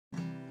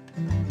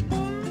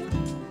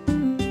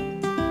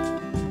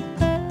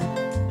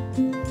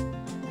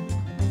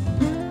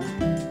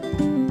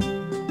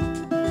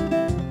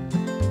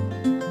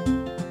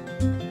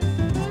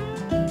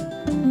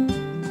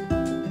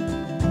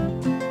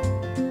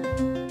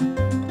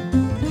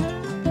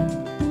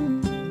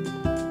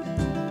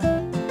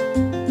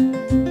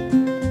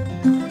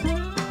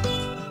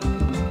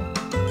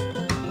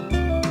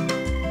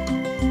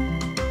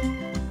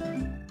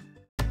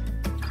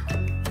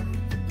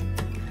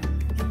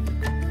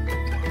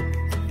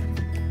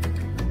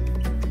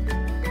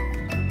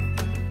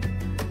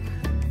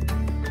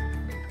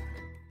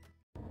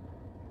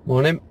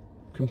Morning.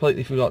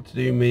 Completely forgot to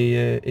do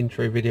my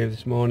intro video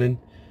this morning.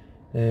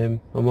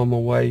 I'm on my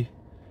way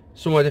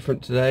somewhere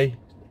different today.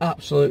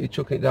 Absolutely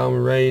chucking it down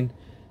with rain,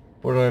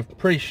 but I'm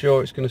pretty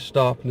sure it's going to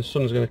stop and the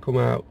sun's going to come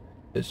out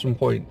at some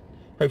point.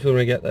 Hopefully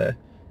when I get there.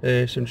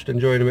 So I'm just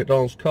enjoying a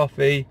McDonald's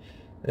coffee,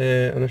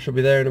 and I should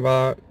be there in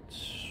about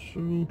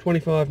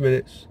 25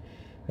 minutes.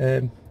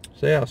 So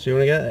yeah, I'll see you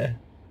when I get there.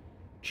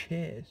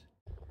 Cheers.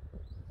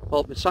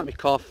 Well, I've been sat in my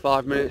car for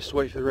 5 minutes to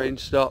wait for the rain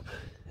to stop.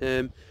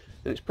 And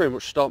it's pretty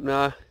much stopped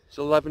now. It's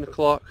 11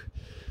 o'clock,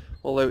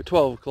 although at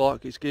 12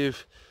 o'clock it's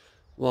give,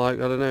 like,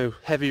 I don't know,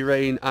 heavy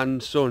rain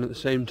and sun at the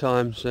same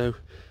time, so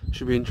it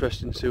should be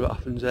interesting to see what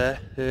happens there.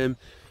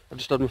 I've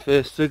just had my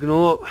first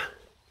signal up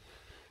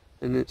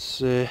and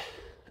it's a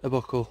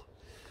buckle.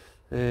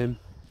 Yep,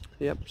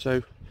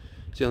 so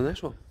see you on the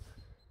next one.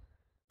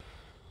 I'm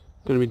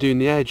going to be doing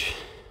the edge,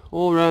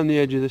 all around the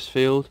edge of this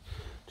field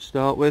to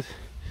start with.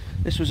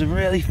 This was a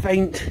really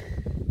faint,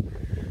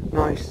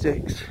 nice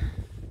 6.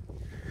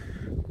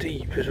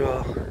 Deep as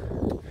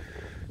well,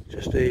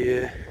 just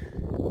a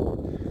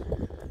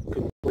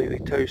completely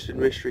toasted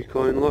mystery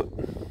coin, look.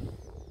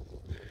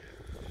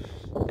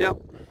 Yep.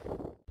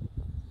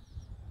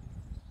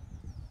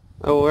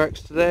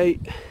 ORX today.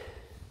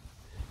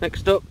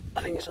 Next up,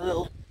 I think it's a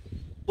little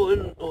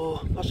button,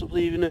 or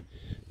possibly even a,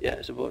 yeah,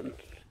 it's a button.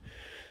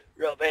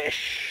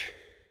 Rubbish.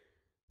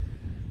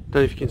 Don't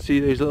know if you can see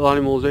those little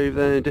animals over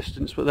there in the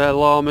distance, but they're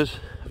llamas.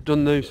 I've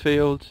done those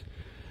fields,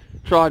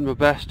 tried my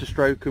best to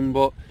stroke them,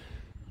 but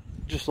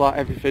just like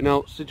everything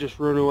else, they just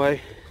run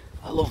away.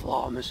 I love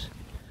llamas.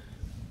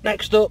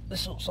 Next up,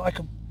 this looks like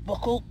a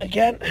buckle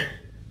again.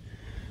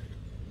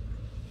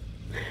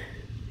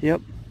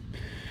 Yep,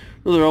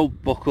 another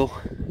old buckle.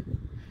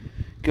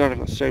 God, I've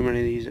got so many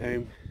of these at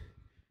home.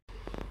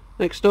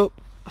 Next up,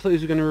 I thought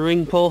these were going to be a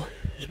ring pull.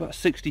 It's about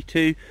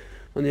 62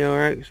 on the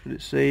ORX, but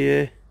it's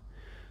a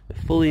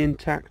fully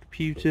intact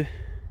pewter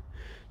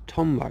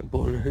tomback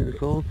button, I think they're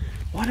called.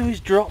 Why do I always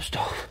drop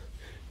stuff?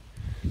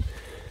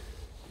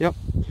 Yep.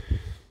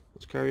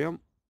 Carry on.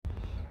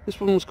 This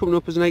one was coming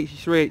up as an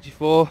 83,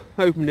 84.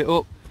 Opened it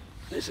up.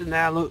 It's in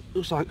there, look,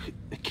 looks like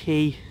a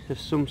key of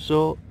some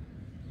sort.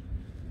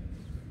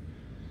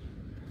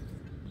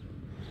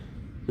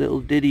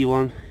 Little diddy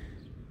one.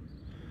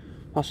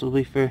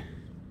 Possibly for,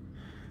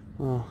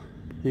 well,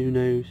 who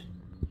knows.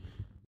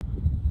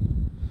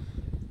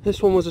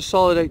 This one was a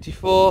solid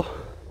 84.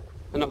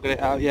 I've not got it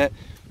out yet,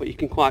 but you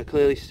can quite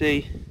clearly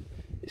see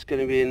it's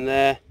going to be in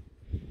there.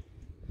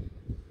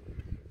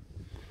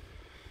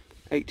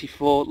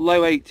 84,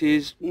 low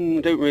 80s,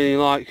 don't really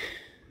like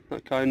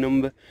that kind of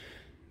number,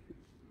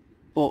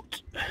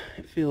 but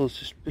it feels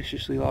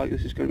suspiciously like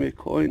this is going to be a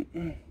coin,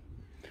 and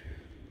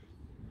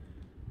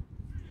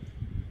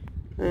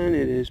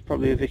it is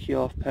probably a Vicky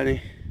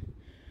halfpenny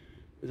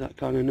with that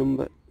kind of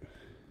number.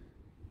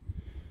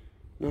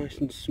 Nice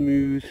and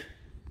smooth.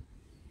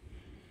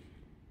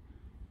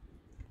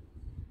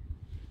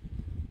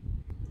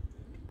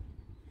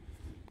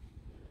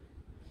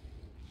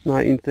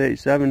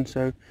 £1937,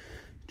 so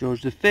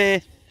George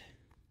V.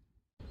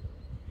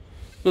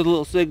 Another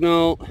little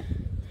signal,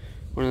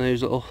 one of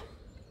those little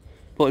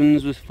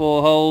buttons with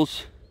 4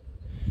 holes.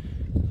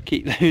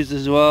 Keep those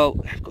as well.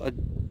 I've got a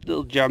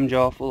little jam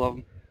jar full of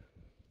them.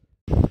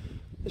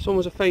 This one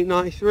was a faint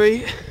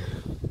 93,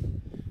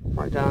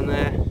 right down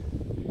there,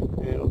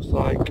 and it looks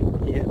like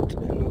yet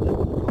another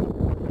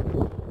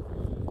one.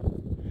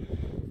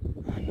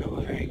 And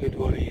not a very good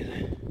one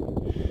either.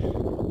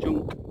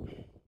 Junk.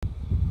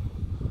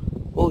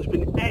 Well, it's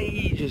been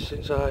ages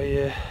since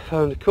I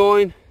found a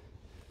coin.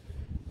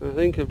 I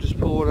think I've just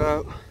pulled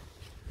out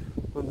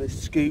on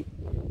this scoop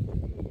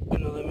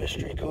another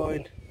mystery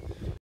coin.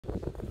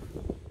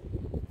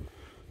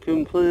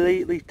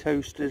 Completely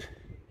toasted.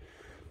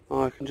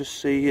 Oh, I can just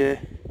see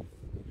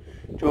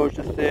George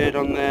III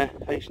on there,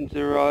 facing to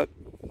the right.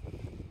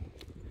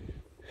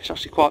 It's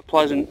actually quite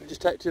pleasant,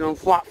 detected on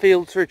flat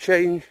fields for a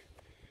change.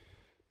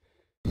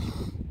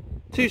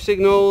 2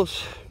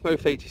 signals,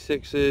 both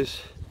 86s.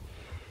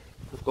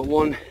 I've got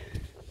one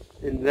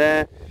in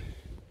there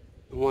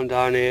and one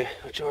down here,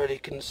 which I already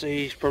can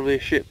see is probably a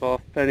ship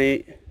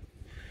halfpenny.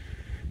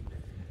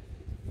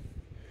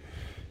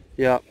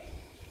 Yeah.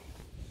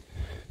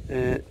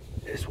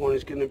 This one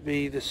is going to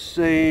be the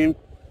same.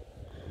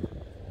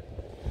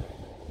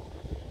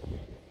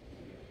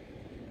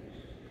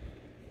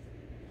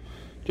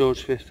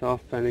 George V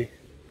halfpenny.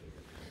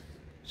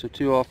 So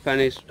 2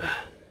 halfpennies.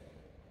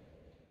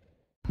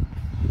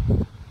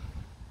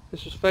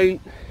 This was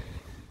faint.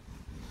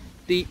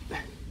 Deep,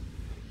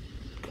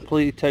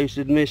 completely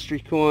toasted mystery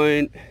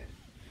coin.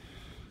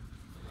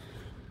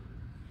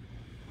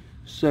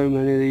 So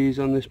many of these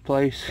on this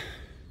place.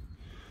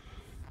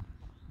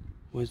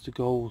 Where's the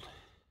gold?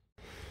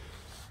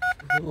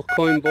 A little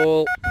coin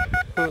ball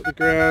out the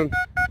ground,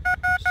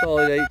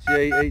 solid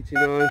 88,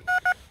 89.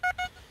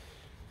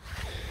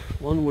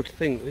 One would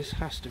think this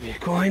has to be a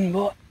coin,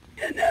 but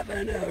you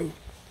never know.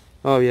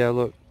 Oh yeah,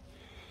 look,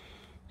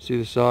 see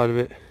the side of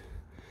it,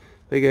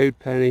 big old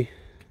penny.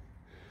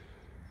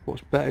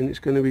 What's betting it's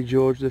going to be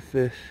George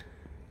V?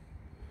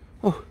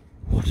 Oh,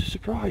 what a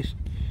surprise.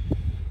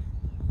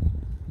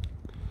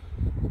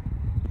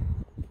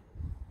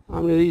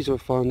 How many of these have I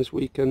found this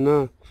weekend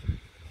now?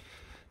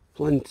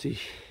 Plenty.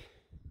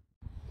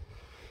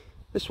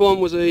 This one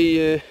was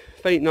a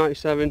faint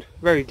 97,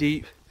 very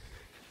deep.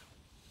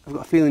 I've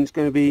got a feeling it's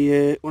going to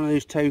be one of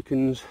those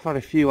tokens. I've had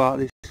a few out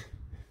of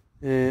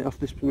this, off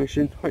this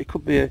permission. Or it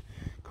could be a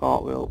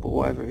cartwheel, but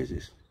whatever it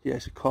is,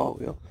 it's a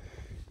cartwheel.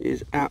 It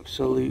is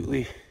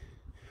absolutely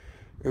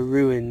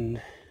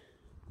ruined.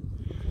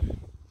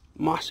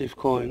 Massive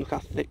coin, look how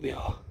thick they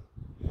are.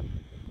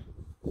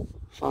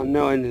 Found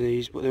no end of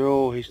these, but they're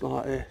always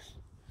like this.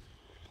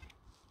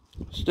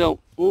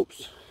 Still,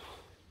 oops.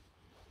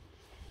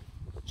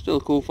 Still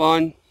a cool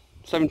find.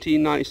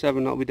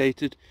 1797, that'll be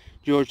dated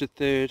George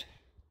III.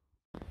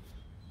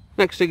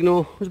 Next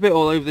signal was a bit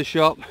all over the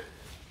shop.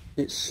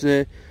 It's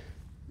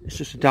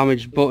just a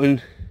damaged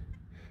button,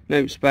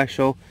 nothing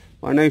special.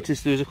 But I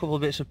noticed there was a couple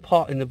of bits of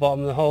pot in the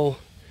bottom of the hole.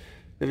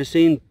 Never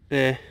seen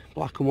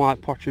black and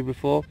white pottery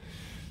before.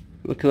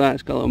 Look at that,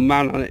 it's got a little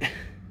man on it.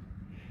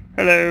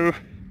 Hello.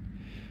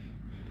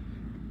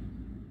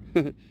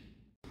 This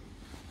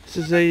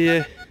is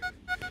a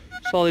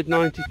solid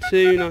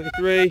 92,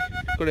 93.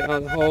 Got it out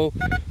of the hole.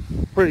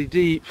 Pretty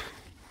deep.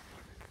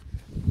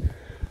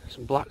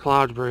 Some black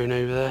clouds brewing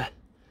over there.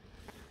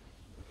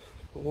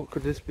 But what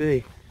could this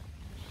be?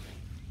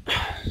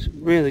 It's a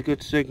really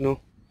good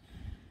signal.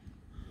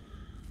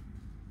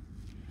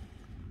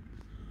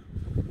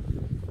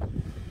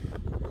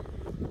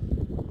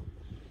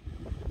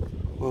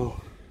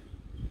 Well,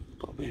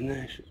 got to be in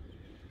there.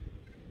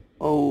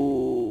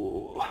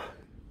 Oh,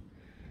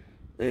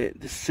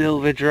 the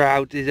silver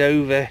drought is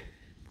over.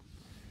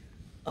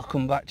 I'll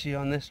come back to you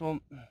on this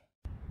one.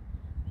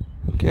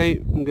 Okay,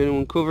 I'm going to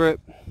uncover it.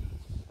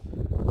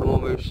 I'm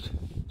almost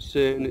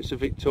certain it's a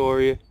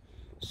Victoria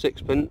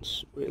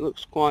sixpence. It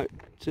looks quite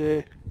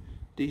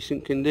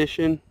decent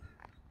condition.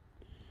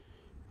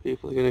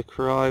 People are going to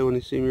cry when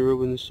they see me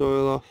rubbing the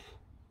soil off.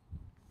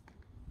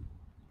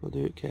 I'll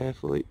do it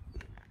carefully.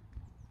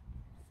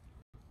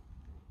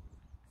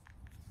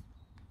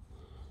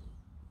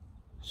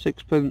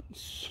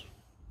 Sixpence.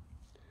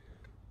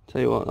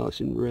 Tell you what,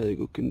 that's in really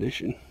good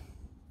condition.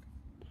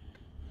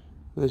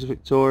 There's a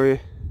Victoria.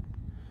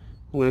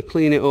 I'm going to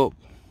clean it up.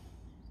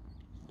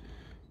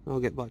 I'll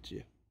get back to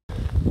you.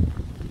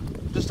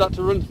 Just had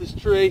to run to this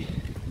tree.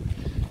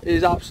 It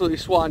is absolutely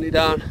swatting it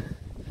down.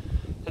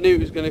 I knew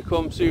it was going to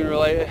come sooner or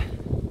later.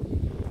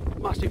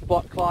 Massive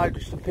black cloud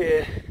just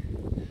appeared.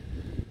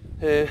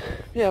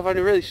 Yeah, I've had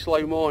a really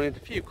slow morning. A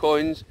few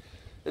coins,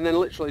 and then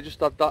literally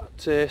just had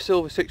that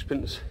silver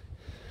sixpence.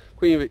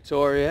 Queen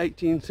Victoria,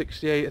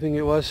 1868 I think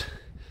it was.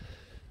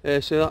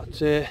 So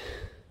that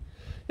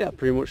yeah,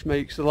 pretty much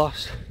makes the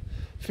last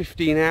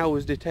 15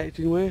 hours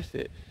detecting worth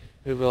it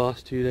over the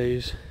last 2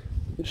 days.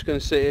 I'm just going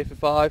to sit here for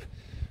 5.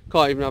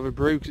 Can't even have a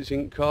brew because it's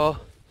in the car.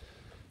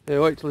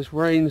 Wait till this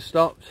rain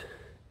stops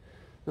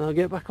and I'll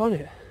get back on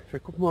it for a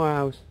couple more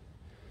hours.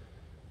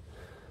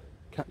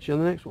 Catch you on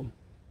the next one.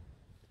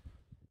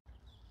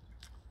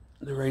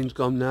 The rain's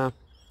gone now.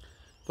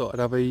 Thought I'd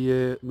have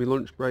a my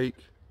lunch break,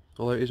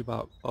 although it is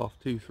about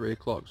 2:30, 3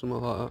 o'clock, something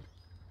like that.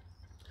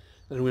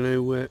 Then I'm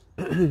going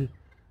to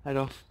head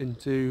off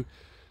into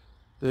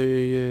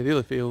the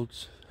other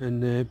fields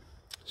and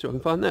see what I can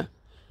find there.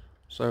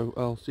 So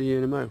I'll see you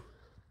in a mo.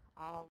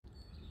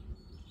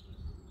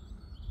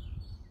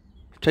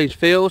 Changed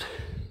field.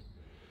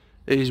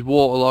 It is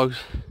waterlogged.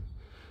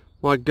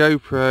 My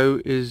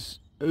GoPro is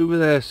over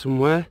there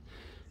somewhere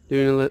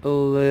doing a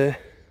little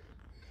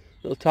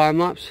time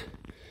lapse.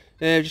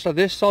 Just had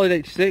this solid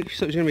 86,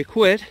 so it's going to be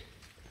quid.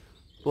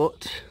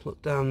 But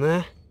look down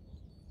there.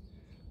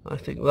 I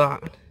think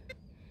that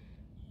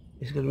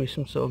is going to be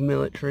some sort of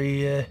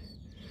military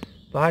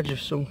badge of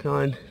some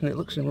kind, and it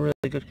looks in really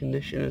good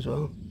condition as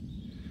well.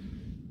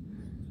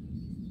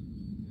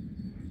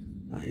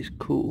 That is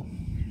cool.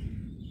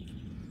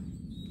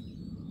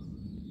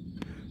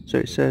 So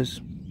it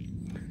says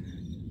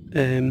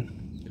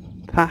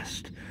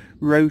past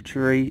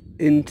Rotary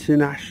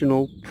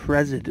International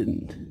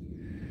President.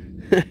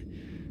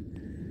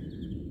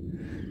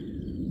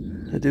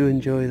 I do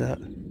enjoy that.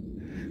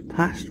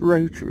 Past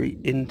Rotary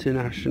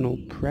International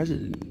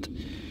President.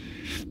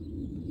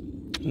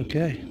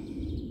 Okay.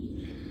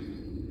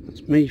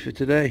 That's me for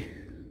today.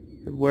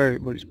 I'd wear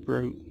it, but it's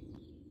broke.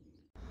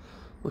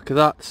 Look at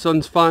that, the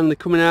sun's finally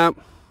coming out.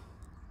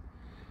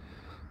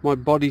 My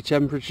body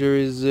temperature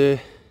is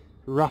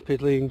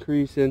rapidly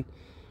increasing.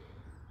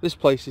 This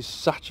place is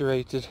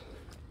saturated.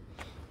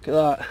 Look at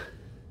that.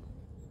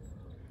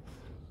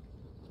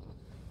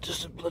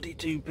 Just a bloody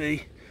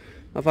 2p.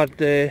 I've had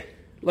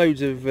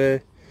loads of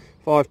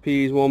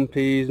 5p's,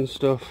 1p's and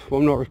stuff. Well,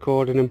 I'm not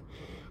recording them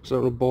because I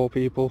don't want to bore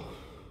people.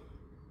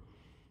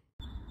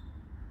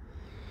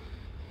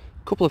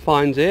 Couple of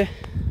finds here.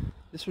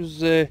 This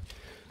was a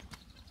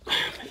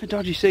bit of a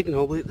dodgy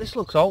signal, but this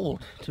looks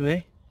old to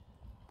me.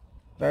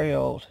 Very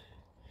old.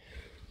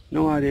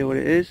 No idea what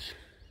it is.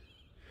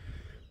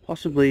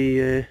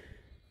 Possibly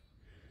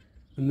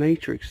a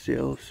matrix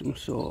seal of some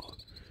sort.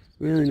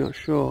 Really not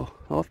sure.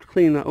 I'll have to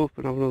clean that up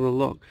and have another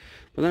look.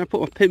 But then I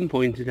put my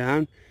pinpointer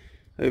down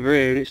over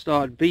here and it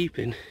started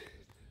beeping.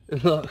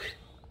 And look,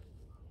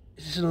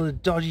 is this another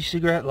dodgy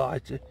cigarette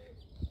lighter?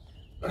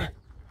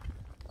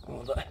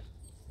 Oh, that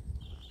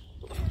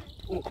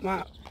won't come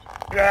out.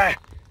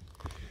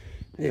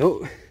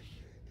 Yep.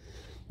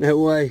 No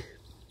way.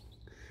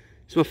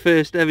 It's my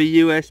first ever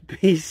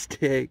USB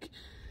stick.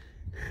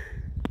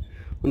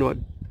 Wonder what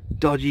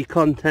dodgy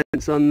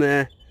content's on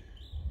there.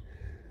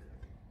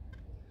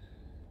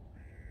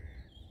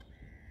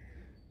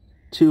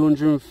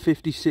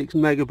 $256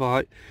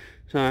 megabyte.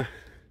 So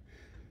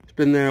it's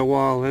been there a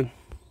while then.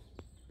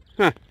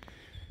 Huh.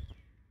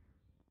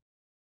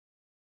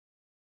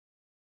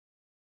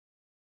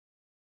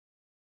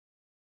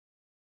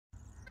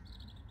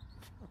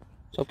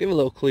 So I'll give it a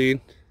little clean.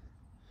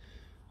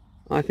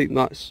 I think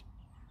that's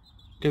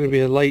going to be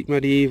a late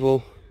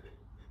medieval,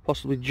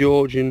 possibly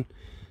Georgian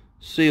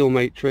seal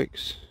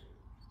matrix.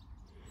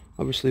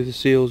 Obviously the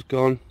seal's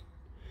gone.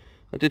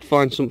 I did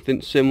find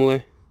something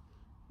similar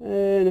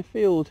in a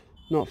field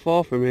not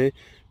far from here.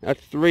 It had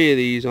 3 of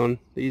these on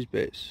these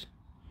bits.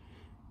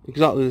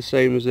 Exactly the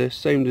same as this,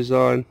 same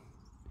design.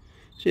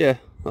 So yeah,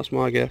 that's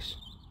my guess.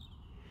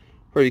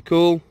 Pretty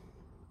cool.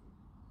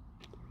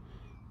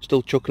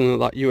 Still chucking at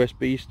that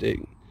USB stick.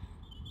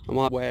 I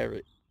might wear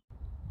it.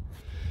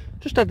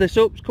 Just had this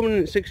up, it's coming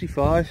in at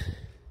 65.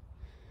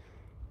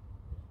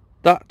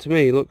 That to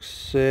me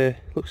looks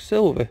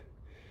silver.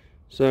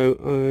 So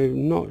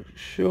I'm not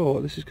sure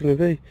what this is going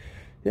to be.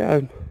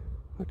 Yeah,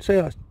 I'd say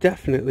that's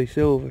definitely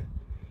silver.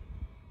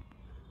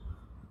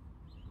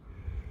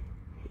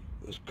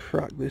 Let's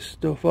crack this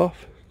stuff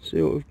off,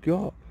 see what we've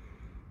got.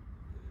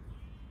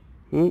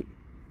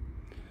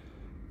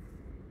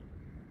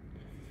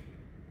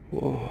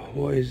 Whoa,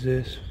 what is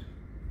this?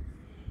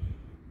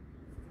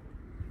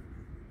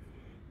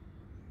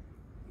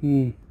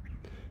 I'm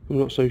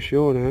not so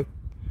sure now.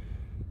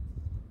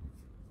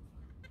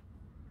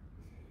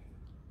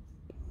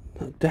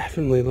 That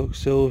definitely looks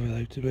silver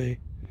though to me.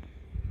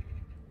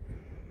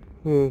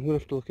 Oh, I'm gonna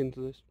have to look into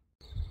this.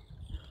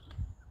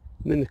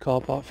 I'm in the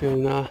car park field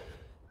now,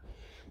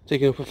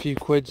 taking up a few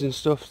quids and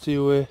stuff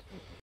to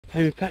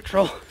pay me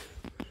petrol.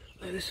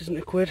 No, this isn't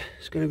a quid,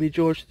 it's going to be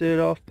George III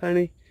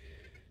halfpenny.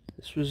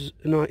 This was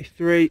a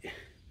 93,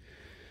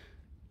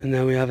 and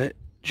then we have it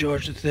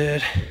George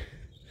III.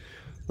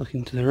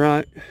 Looking to the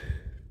right,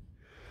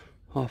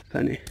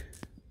 halfpenny.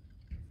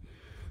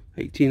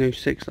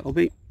 1806 that'll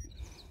be.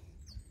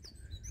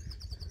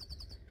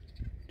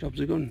 Jobs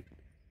are gone.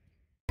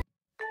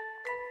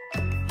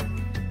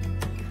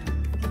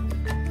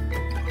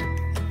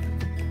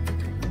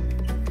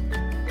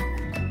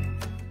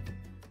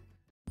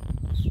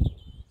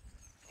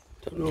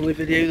 Don't normally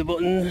video the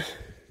buttons,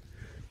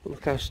 but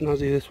look how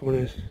snazzy this one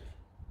is.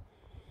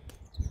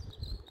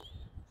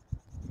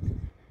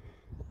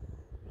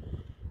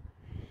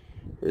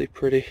 Really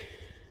pretty.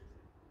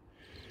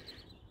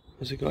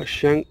 Has it got a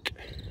shank?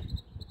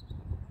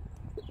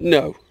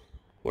 No.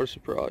 What a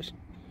surprise.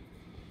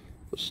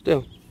 But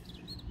still.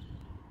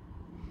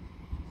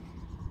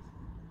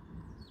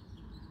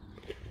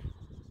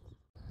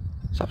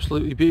 It's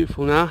absolutely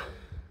beautiful now.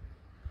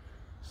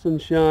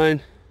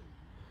 Sunshine.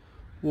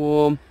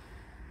 Warm.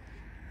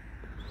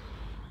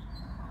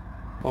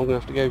 I'm going to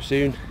have to go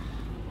soon,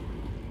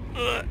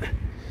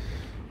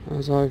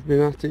 as I've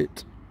been at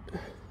it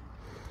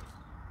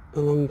a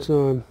long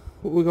time.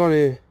 What we got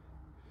here?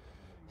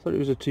 I thought it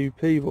was a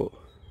 2p, but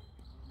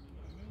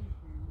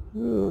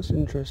oh, that's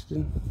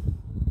interesting.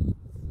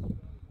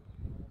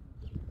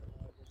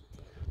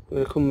 I'm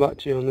going to come back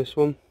to you on this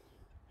one.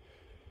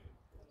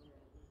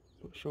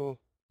 Not sure.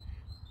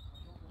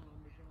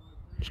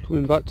 Just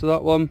coming back to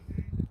that one.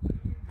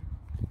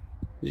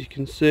 As you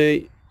can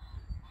see,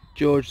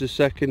 George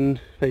II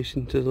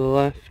facing to the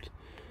left,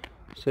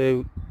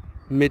 so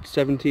mid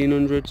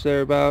 1700s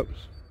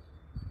thereabouts.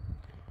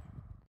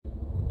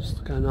 Just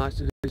look how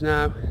nice it is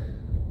now.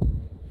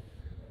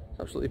 It's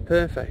absolutely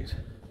perfect.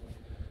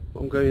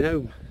 I'm going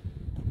home.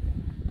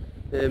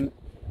 I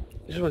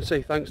just want to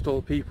say thanks to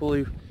all the people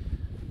who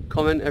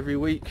comment every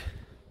week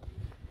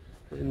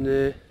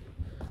and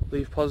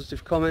leave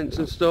positive comments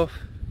and stuff,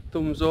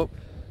 thumbs up,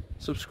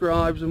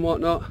 subscribes and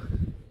whatnot.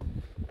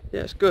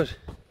 Yeah, it's good.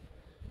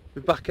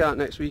 We'll be back out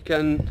next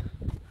weekend,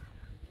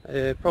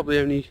 probably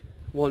only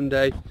one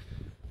day,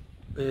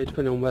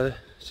 depending on weather.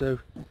 So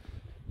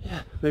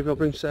yeah, maybe I'll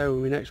bring Sarah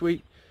with me next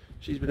week.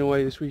 She's been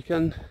away this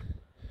weekend.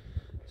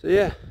 So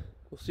yeah,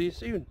 we'll see you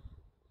soon.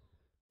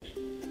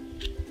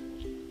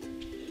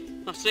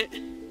 That's it,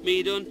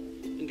 me done,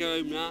 and go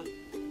home now.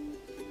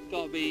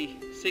 Gotta be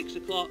 6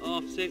 o'clock,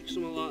 half 6,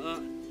 something like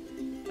that.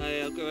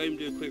 I'll go home,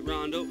 do a quick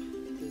roundup,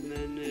 and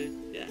then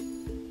yeah,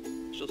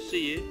 shall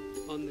see you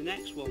on the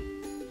next one.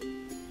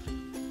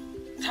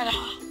 Ta-da!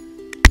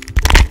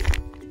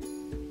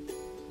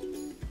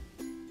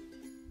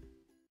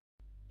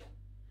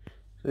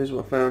 Here's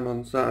what I found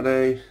on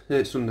Sunday,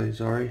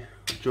 sorry.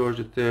 George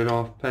III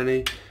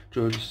halfpenny,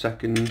 George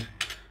II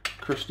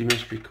crusty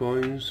mystery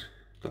coins.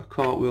 got a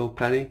cartwheel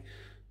penny,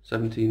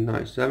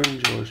 1797,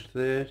 George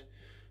III.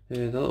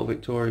 The little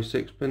Victoria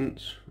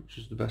sixpence, which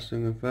is the best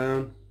thing I've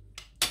found.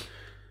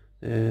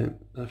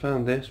 I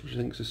found this, which I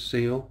think is a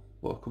seal,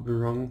 but I could be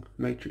wrong.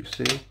 Matrix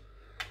seal.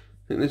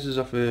 I think this is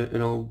off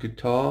an old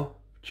guitar,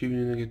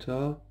 tuning a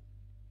guitar.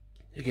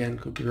 Again,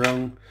 could be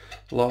wrong.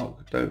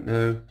 Lock, don't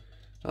know.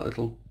 That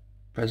little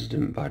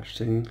president badge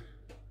thing.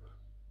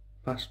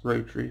 Past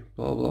rotary,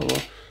 blah blah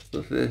blah.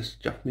 Look at this,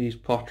 Japanese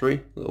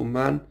pottery, little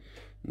man.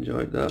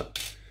 Enjoyed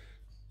that.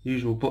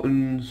 Usual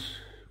buttons,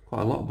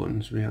 quite a lot of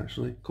buttons for me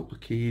actually. A couple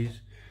of keys.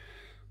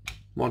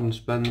 Modern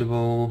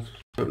spendables,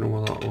 don't know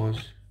what that was.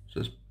 It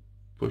says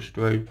push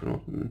to open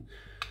or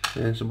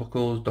something. Some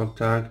buckles, dog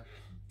tag.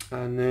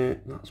 And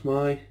that's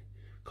my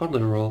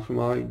codling roll for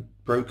my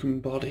broken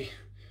body.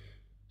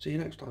 See you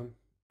next time.